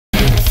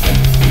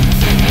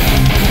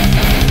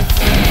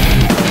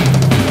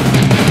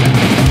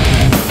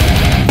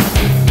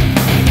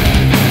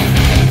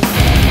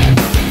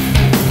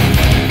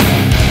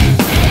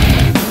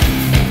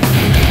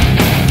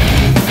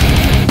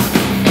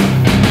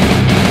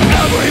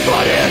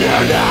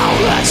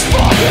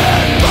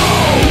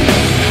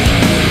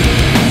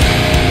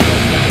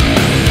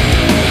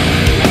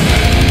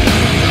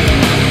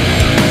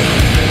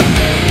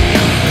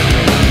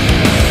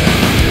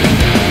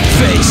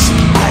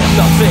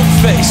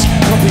face,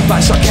 complete by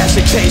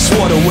sarcastic taste.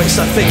 What a waste,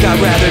 I think I'd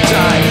rather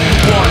die.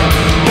 Wanting,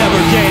 never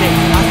gaining,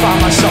 I find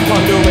myself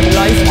pondering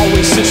life.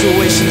 Always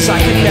situations I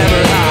could never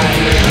hide.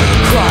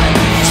 Crying,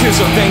 tears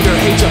of anger,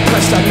 hate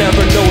depressed, I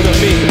never know to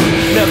me.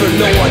 Never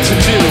know what to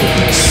do.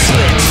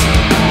 Slit,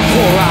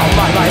 pour out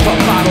my life, a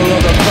bottle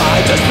of the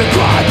pride. Just to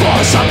cry for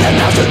something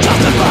else to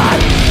justify.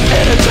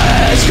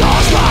 Innocence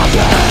caused my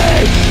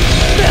pain.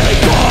 Nearly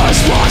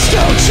forced, lost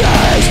to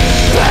change.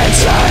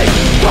 Painting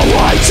the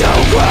white to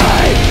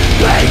grey.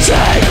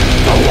 Painting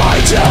the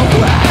white to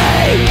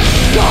grey.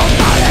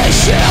 Nobody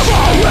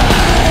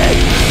shivering,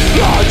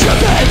 blood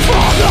dripping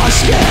from the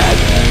skin.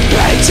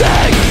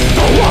 Painting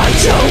the white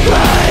to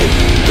grey.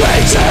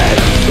 Painting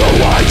the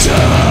white to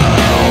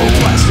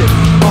plastic,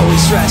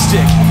 always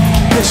drastic.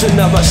 Vision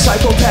of a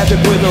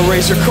psychopathic with a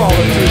razor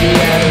crawling through the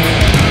attic.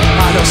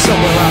 I know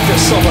somewhere out there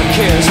someone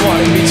cares,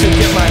 wanting me to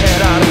get my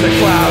head out of the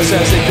clouds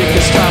as they think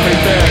it's time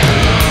repair.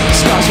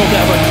 Scars will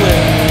never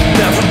clear,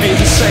 never be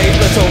the same.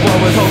 Little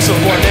world with hopes of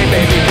one day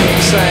maybe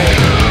being sane.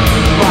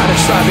 Might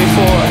have tried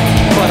before,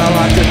 but I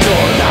locked the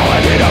door. Now I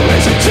need a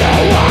reason to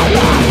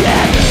unlock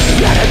it.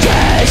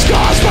 Meditation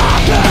cause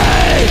my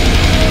pain.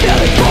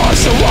 Feeling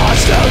forced and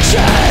wants to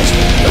change.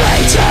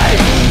 Painting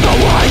the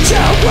white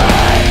to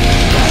grey.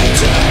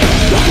 Painting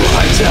the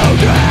white to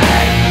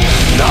grey.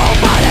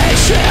 Nobody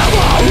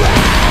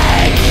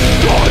shivering,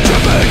 blood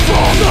dripping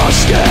from the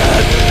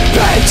skin.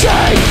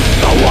 Painting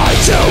the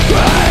white to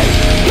grey.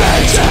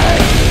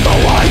 Painting the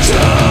white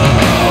to.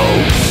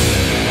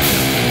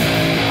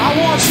 I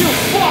want you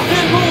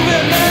fucking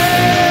moving,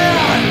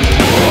 man.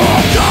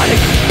 I'm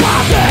dying,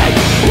 popping.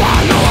 I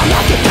know I'm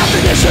not the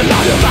definition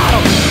of your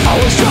battle.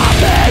 Always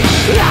dropping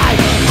like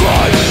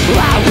coin.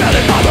 I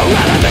really know the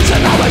relevance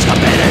and always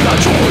committing a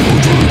joy.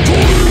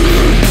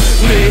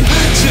 Me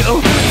to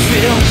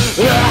feel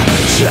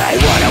say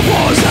what it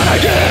was that I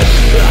did.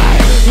 I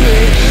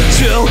need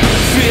to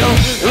feel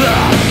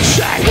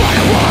say what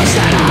it was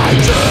that I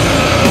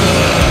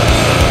did.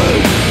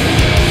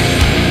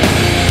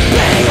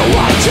 Being a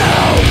white to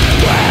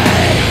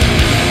grey.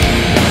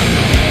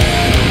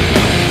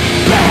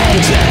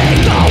 Painting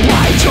the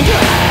white to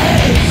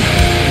grey.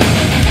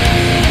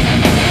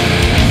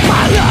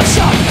 My love's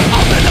up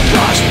in the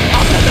brush,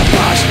 up in the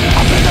brush,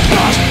 up in the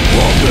brush.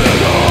 Up in the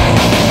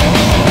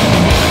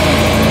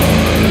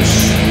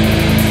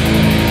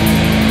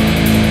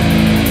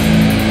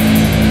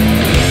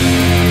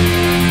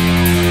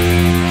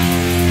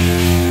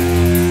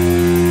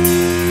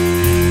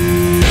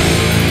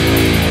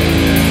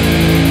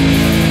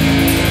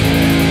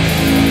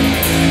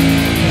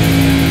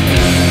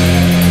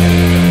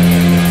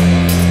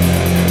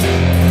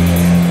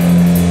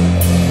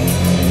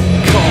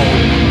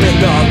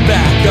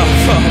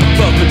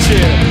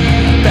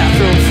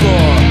bathroom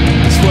floor,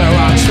 it's where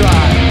I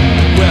try,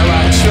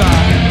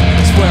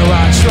 it's where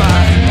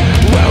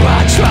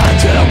I try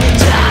to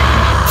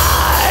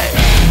die.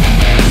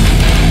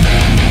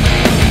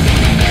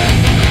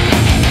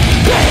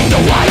 Being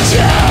the white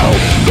to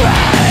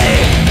grey.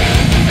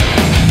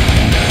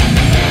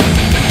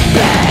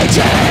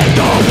 Painting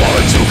the